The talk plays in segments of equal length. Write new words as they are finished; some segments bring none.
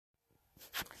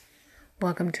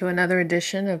Welcome to another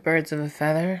edition of Birds of a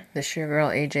Feather. This is your girl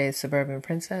AJ, Suburban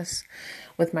Princess,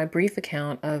 with my brief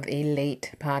account of a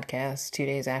late podcast 2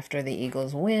 days after the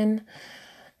Eagles win.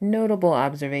 Notable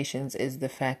observations is the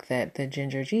fact that the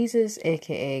Ginger Jesus,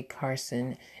 aka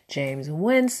Carson James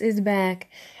Wentz, is back,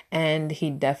 and he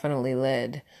definitely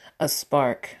lit a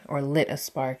spark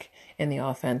in the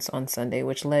offense on Sunday,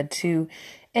 which led to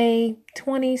a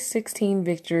 2016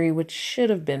 victory, which should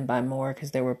have been by more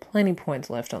because there were plenty points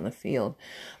left on the field.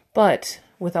 But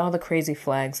with all the crazy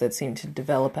flags that seem to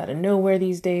develop out of nowhere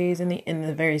these days in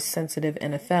the very sensitive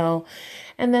NFL,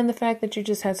 and then the fact that you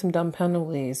just had some dumb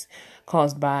penalties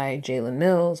caused by Jalen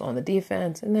Mills on the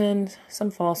defense, and then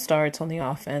some false starts on the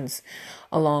offense,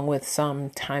 along with some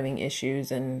timing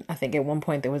issues. And I think at one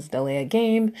point there was a delay of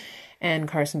game, and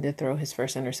Carson did throw his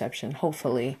first interception,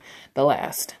 hopefully the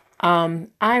last.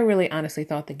 I really honestly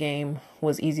thought the game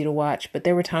was easy to watch, but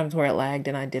there were times where it lagged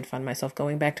and I did find myself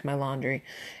going back to my laundry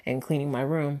and cleaning my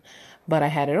room. But I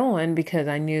had it on because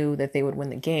I knew that they would win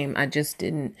the game. I just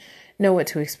didn't know what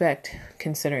to expect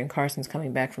considering Carson's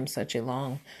coming back from such a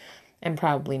long, and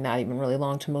probably not even really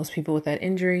long to most people with that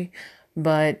injury.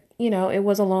 But, it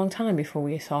was a long time before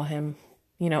we saw him,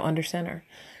 under center.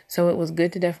 So it was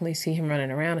good to definitely see him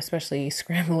running around, especially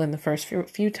scrambling the first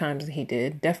few times that he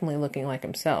did, definitely looking like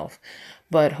himself.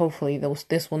 But hopefully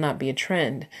this will not be a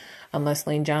trend unless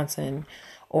Lane Johnson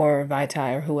or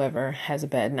Vaitai or whoever has a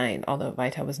bad night, although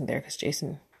Vaitai wasn't there because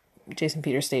Jason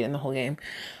Peters stayed in the whole game.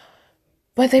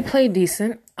 But they played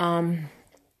decent.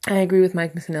 I agree with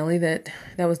Mike Missanelli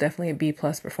that was definitely a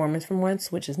B-plus performance from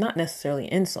Wentz, which is not necessarily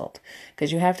an insult,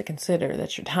 because you have to consider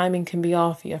that your timing can be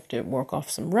off. You have to work off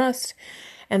some rust.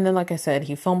 And then, like I said,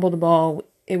 he fumbled the ball.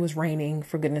 It was raining,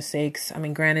 for goodness sakes. I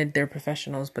mean, granted, they're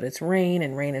professionals, but it's rain,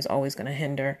 and rain is always going to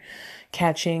hinder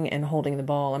catching and holding the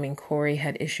ball. I mean, Corey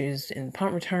had issues in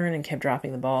punt return and kept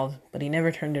dropping the ball, but he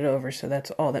never turned it over, so that's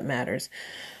all that matters.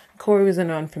 Corey was in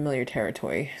unfamiliar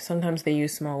territory. Sometimes they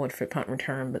use Smallwood for punt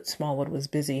return, but Smallwood was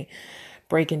busy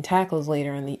breaking tackles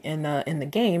later in the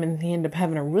game, and he ended up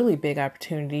having a really big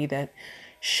opportunity that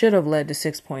should have led to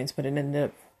 6 points, but it ended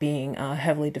up being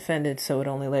heavily defended, so it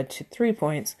only led to 3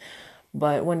 points.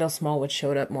 But Wendell Smallwood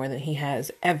showed up more than he has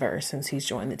ever since he's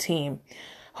joined the team.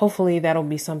 Hopefully that'll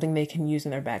be something they can use in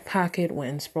their back pocket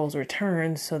when Sproles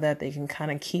returns, so that they can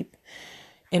kind of keep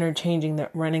interchanging the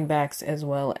running backs as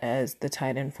well as the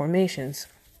tight end formations.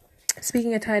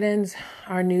 Speaking of tight ends,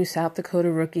 our new South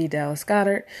Dakota rookie, Dallas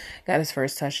Goedert, got his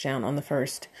first touchdown on the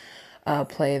first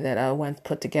play that Wentz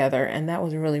put together, and that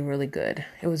was really, really good.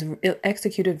 It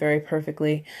executed very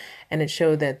perfectly, and it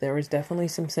showed that there was definitely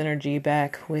some synergy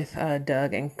back with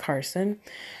Doug and Carson.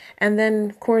 And then,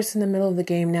 of course, in the middle of the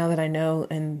game, now that I know,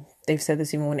 and they've said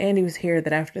this even when Andy was here,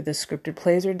 that after the scripted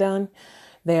plays are done,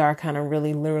 they are kind of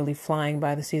really literally flying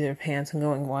by the seat of their pants and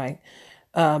going white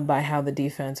by how the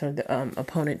defense or the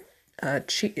opponent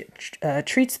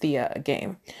treats the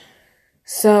game.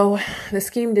 So the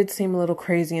scheme did seem a little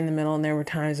crazy in the middle, and there were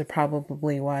times that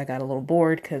probably why I got a little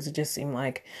bored, because it just seemed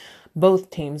like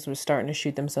both teams were starting to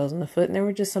shoot themselves in the foot, and there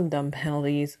were just some dumb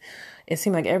penalties. It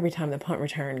seemed like every time the punt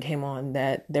return came on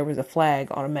that there was a flag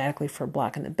automatically for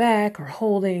blocking the back or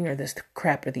holding or this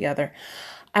crap or the other.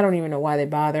 I don't even know why they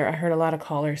bother. I heard a lot of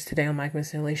callers today on Mike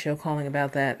Missanelli's show calling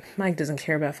about that. Mike doesn't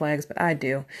care about flags, but I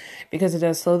do, because it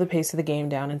does slow the pace of the game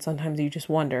down, and sometimes you just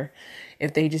wonder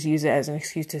if they just use it as an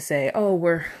excuse to say, oh,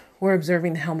 we're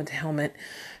observing the helmet-to-helmet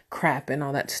crap and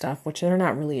all that stuff, which they're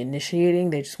not really initiating.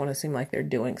 They just want to seem like they're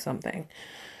doing something.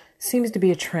 Seems to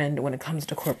be a trend when it comes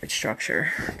to corporate structure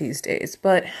these days,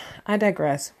 but I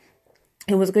digress.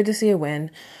 It was good to see a win.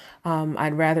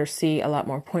 I'd rather see a lot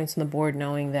more points on the board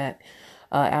knowing that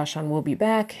Alshon will be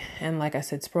back, and like I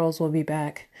said, Sproles will be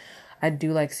back. I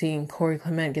do like seeing Corey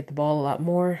Clement get the ball a lot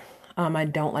more. I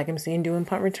don't like him doing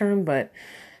punt return, but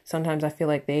sometimes I feel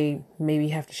like they maybe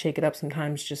have to shake it up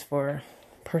sometimes just for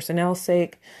personnel's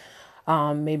sake.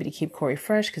 Maybe to keep Corey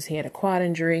fresh because he had a quad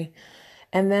injury.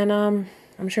 And then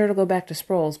I'm sure it'll go back to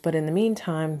Sproles, but in the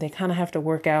meantime, they kind of have to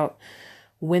work out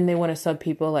when they want to sub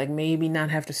people, like maybe not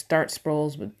have to start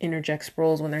Sproles, but interject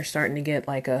Sproles when they're starting to get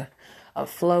like a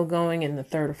flow going in the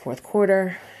third or fourth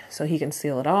quarter so he can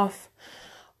seal it off.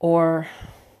 Or,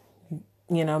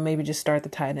 maybe just start the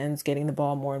tight ends getting the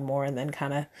ball more and more, and then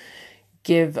kind of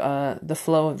give the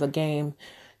flow of the game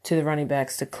to the running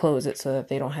backs to close it so that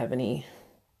they don't have any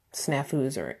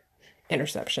snafus or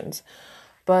interceptions.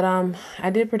 But I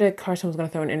did predict Carson was going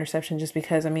to throw an interception just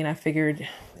because, I figured,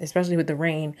 especially with the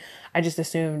rain, I just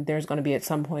assumed there's going to be at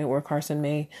some point where Carson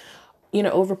may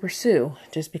over pursue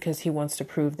just because he wants to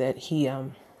prove that he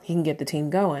can get the team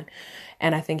going.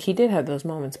 And I think he did have those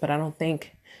moments, but I don't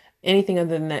think anything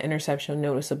other than that interception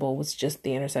noticeable was just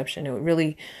the interception. It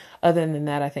really, other than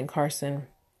that, I think Carson,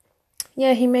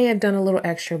 yeah, he may have done a little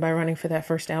extra by running for that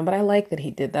first down, but I like that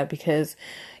he did that because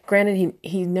granted,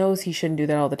 he knows he shouldn't do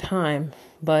that all the time,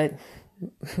 but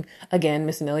again,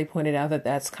 Miss Nelly pointed out that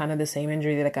that's kind of the same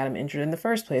injury that got him injured in the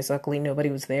first place. Luckily,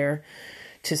 nobody was there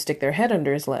to stick their head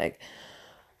under his leg.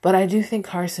 But I do think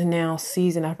Carson now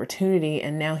sees an opportunity,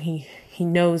 and now he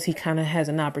knows he kind of has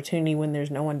an opportunity when there's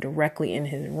no one directly in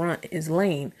his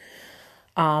lane.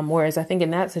 Whereas I think in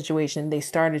that situation, they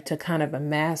started to kind of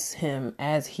amass him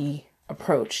as he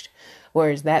approached.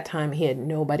 Whereas that time he had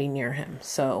nobody near him.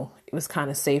 So it was kind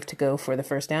of safe to go for the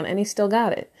first down, and he still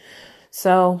got it.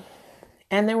 So,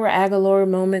 and there were Aguilar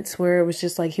moments where it was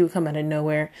just like he would come out of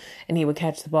nowhere and he would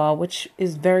catch the ball, which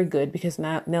is very good because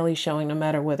now Nelly's showing no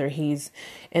matter whether he's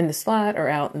in the slot or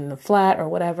out in the flat or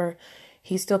whatever,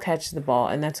 he still catches the ball,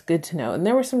 and that's good to know. And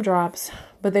there were some drops,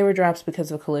 but they were drops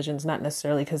because of collisions, not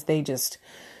necessarily because they just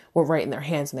were right in their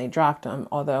hands and they dropped them,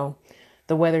 although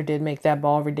the weather did make that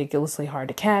ball ridiculously hard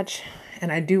to catch.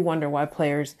 And I do wonder why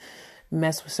players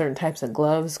mess with certain types of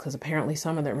gloves, because apparently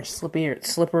some of them are slippery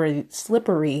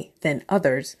than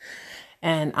others.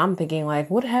 And I'm thinking, like,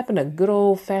 what happened to good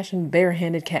old-fashioned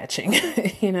barehanded catching?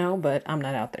 But I'm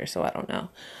not out there, so I don't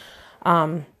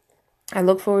know. I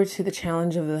look forward to the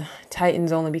challenge of the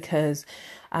Titans only because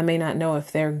I may not know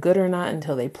if they're good or not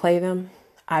until they play them.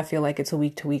 I feel like it's a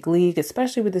week-to-week league,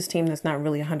 especially with this team that's not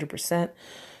really 100%.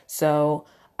 So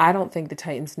I don't think the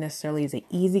Titans necessarily is an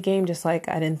easy game, just like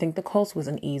I didn't think the Colts was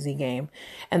an easy game.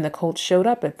 And the Colts showed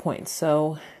up at points,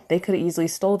 so they could have easily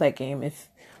stole that game if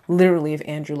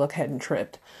Andrew Luck hadn't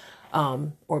tripped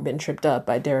or been tripped up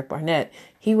by Derek Barnett.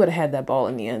 He would have had that ball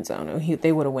in the end zone.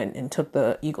 They would have went and took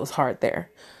the Eagles' heart there.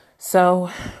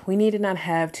 So we need to not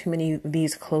have too many of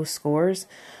these close scores,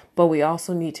 but we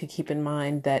also need to keep in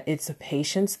mind that it's a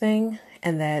patience thing,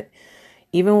 and that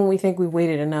even when we think we've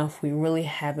waited enough, we really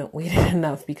haven't waited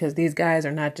enough, because these guys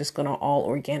are not just going to all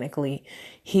organically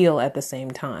heal at the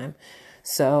same time.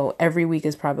 So every week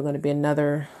is probably going to be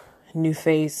another new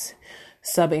face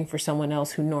subbing for someone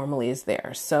else who normally is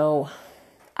there. So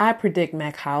I predict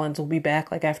Mac Hollins will be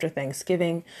back like after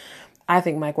Thanksgiving. I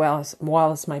think Mike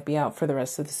Wallace might be out for the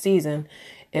rest of the season,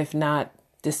 if not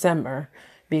December,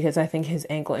 because I think his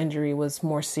ankle injury was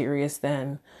more serious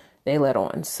than they let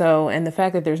on. So, and the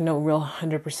fact that there's no real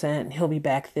 100%, he'll be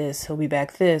back this,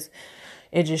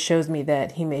 it just shows me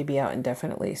that he may be out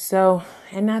indefinitely. So,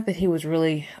 and not that he was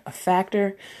really a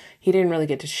factor. He didn't really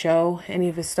get to show any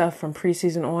of his stuff from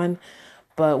preseason on,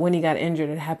 but when he got injured,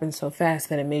 it happened so fast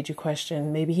that it made you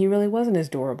question maybe he really wasn't as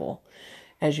durable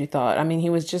as you thought. I mean, he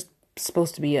was just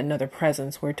supposed to be another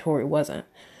presence where Torrey wasn't.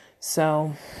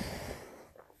 So,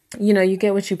 you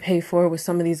get what you pay for with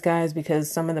some of these guys, because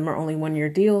some of them are only 1-year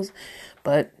deals.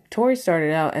 But Torrey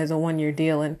started out as a 1-year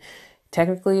deal. And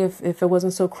technically, if it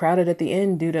wasn't so crowded at the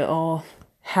end due to all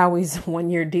Howie's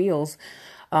 1-year deals,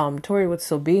 Torrey would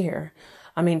still be here.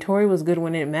 I mean, Torrey was good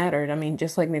when it mattered. I mean,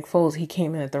 just like Nick Foles, he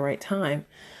came in at the right time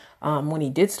when he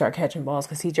did start catching balls,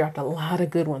 because he dropped a lot of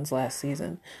good ones last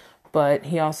season. But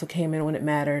he also came in when it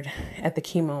mattered at the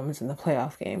key moments in the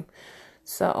playoff game.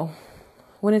 So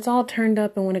when it's all turned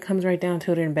up and when it comes right down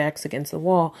to it and backs against the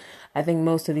wall, I think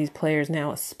most of these players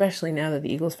now, especially now that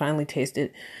the Eagles finally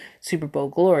tasted Super Bowl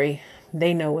glory,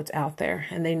 they know what's out there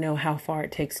and they know how far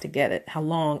it takes to get it, how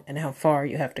long and how far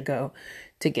you have to go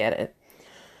to get it.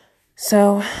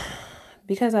 So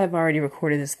because I've already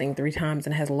recorded this thing 3 times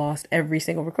and has lost every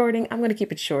single recording, I'm going to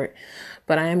keep it short,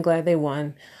 but I am glad they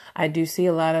won. I do see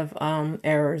a lot of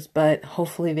errors, but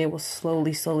hopefully they will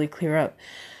slowly clear up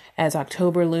as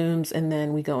October looms and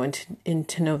then we go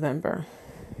into November.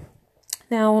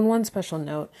 Now, on one special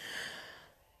note,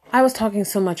 I was talking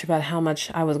so much about how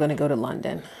much I was going to go to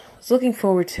London. I was looking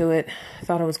forward to it. I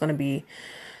thought it was going to be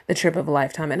the trip of a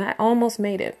lifetime, and I almost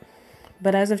made it.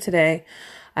 But as of today,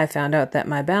 I found out that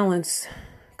my balance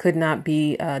could not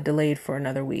be delayed for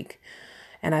another week,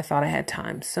 and I thought I had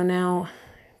time. So now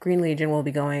Green Legion will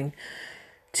be going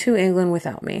to England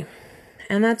without me.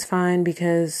 And that's fine,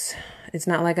 because it's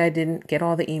not like I didn't get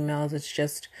all the emails. It's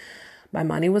just my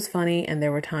money was funny, and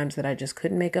there were times that I just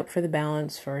couldn't make up for the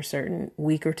balance for a certain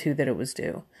week or 2 that it was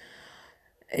due.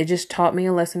 It just taught me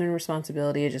a lesson in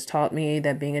responsibility. It just taught me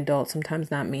that being adult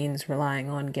sometimes not means relying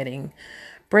on getting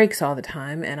breaks all the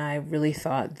time. And I really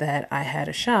thought that I had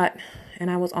a shot, and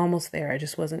I was almost there. I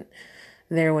just wasn't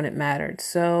there when it mattered.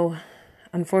 So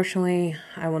unfortunately,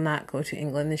 I will not go to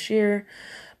England this year,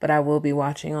 but I will be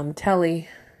watching on the telly,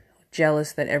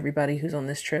 jealous that everybody who's on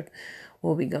this trip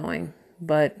will be going.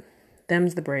 But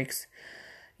them's the breaks.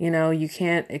 You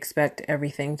can't expect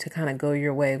everything to kind of go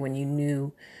your way when you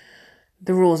knew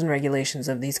the rules and regulations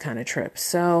of these kind of trips.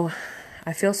 So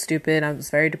I feel stupid. I was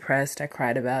very depressed. I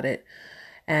cried about it.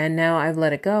 And now I've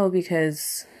let it go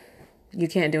because you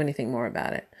can't do anything more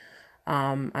about it.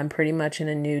 I'm pretty much in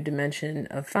a new dimension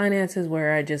of finances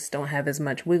where I just don't have as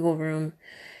much wiggle room,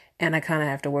 and I kind of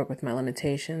have to work with my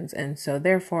limitations. And so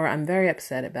therefore I'm very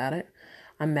upset about it.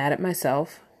 I'm mad at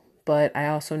myself, but I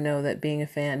also know that being a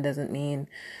fan doesn't mean,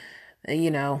 that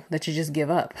you just give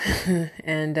up.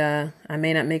 And I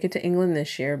may not make it to England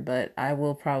this year, but I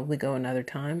will probably go another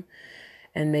time,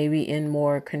 and maybe in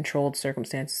more controlled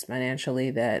circumstances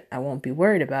financially that I won't be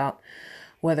worried about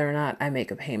whether or not I make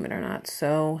a payment or not.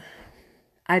 So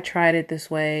I tried it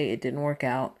this way. It didn't work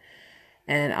out,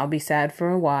 and I'll be sad for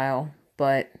a while,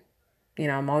 but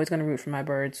I'm always going to root for my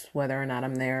birds, whether or not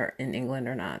I'm there in England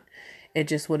or not. It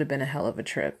just would have been a hell of a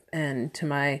trip. And to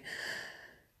my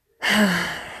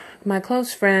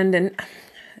close friend, and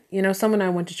someone I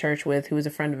went to church with who was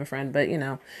a friend of a friend, but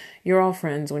you're all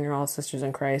friends when you're all sisters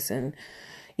in Christ. And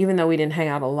even though we didn't hang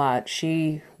out a lot,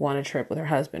 she won a trip with her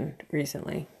husband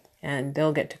recently, and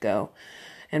they'll get to go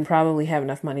and probably have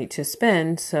enough money to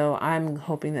spend. So I'm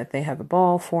hoping that they have a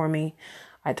ball for me.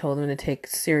 I told them to take a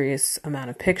serious amount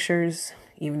of pictures,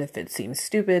 even if it seems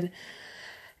stupid.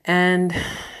 And,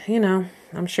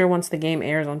 I'm sure once the game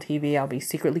airs on TV, I'll be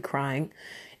secretly crying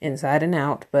inside and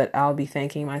out, but I'll be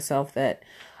thanking myself that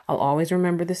I'll always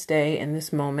remember this day and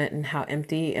this moment and how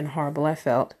empty and horrible I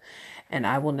felt. And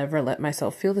I will never let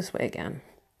myself feel this way again.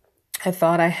 I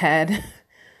thought I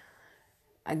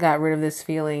got rid of this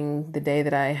feeling the day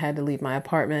that I had to leave my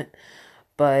apartment,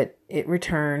 but it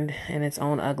returned in its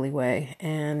own ugly way.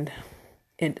 And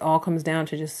it all comes down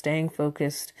to just staying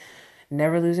focused,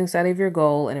 never losing sight of your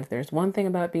goal. And if there's one thing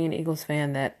about being an Eagles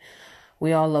fan that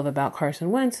we all love about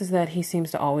Carson Wentz, is that he seems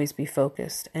to always be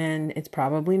focused. And it's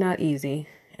probably not easy.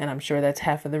 And I'm sure that's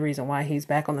half of the reason why he's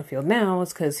back on the field now,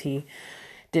 is because he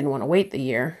didn't want to wait the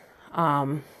year.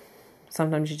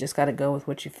 Sometimes you just got to go with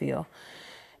what you feel.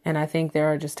 And I think there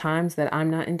are just times that I'm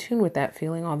not in tune with that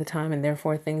feeling all the time, and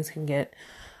therefore things can get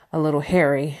a little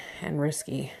hairy and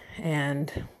risky.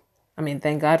 And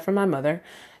thank God for my mother,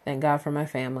 thank God for my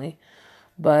family.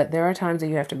 But there are times that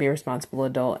you have to be a responsible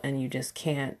adult, and you just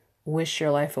can't wish your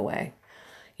life away.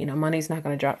 Money's not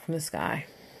going to drop from the sky.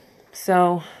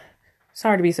 So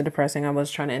sorry to be so depressing. I was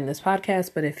trying to end this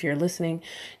podcast, but if you're listening,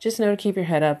 just know to keep your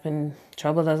head up, and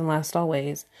trouble doesn't last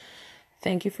always.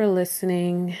 Thank you for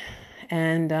listening.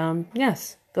 And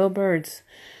yes, go Birds.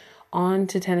 On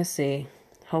to Tennessee.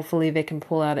 Hopefully they can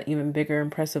pull out an even bigger,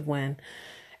 impressive win.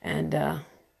 And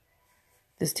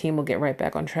this team will get right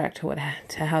back on track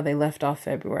to how they left off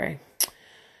February.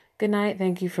 Good night.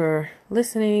 Thank you for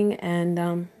listening. And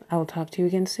I will talk to you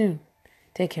again soon.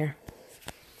 Take care.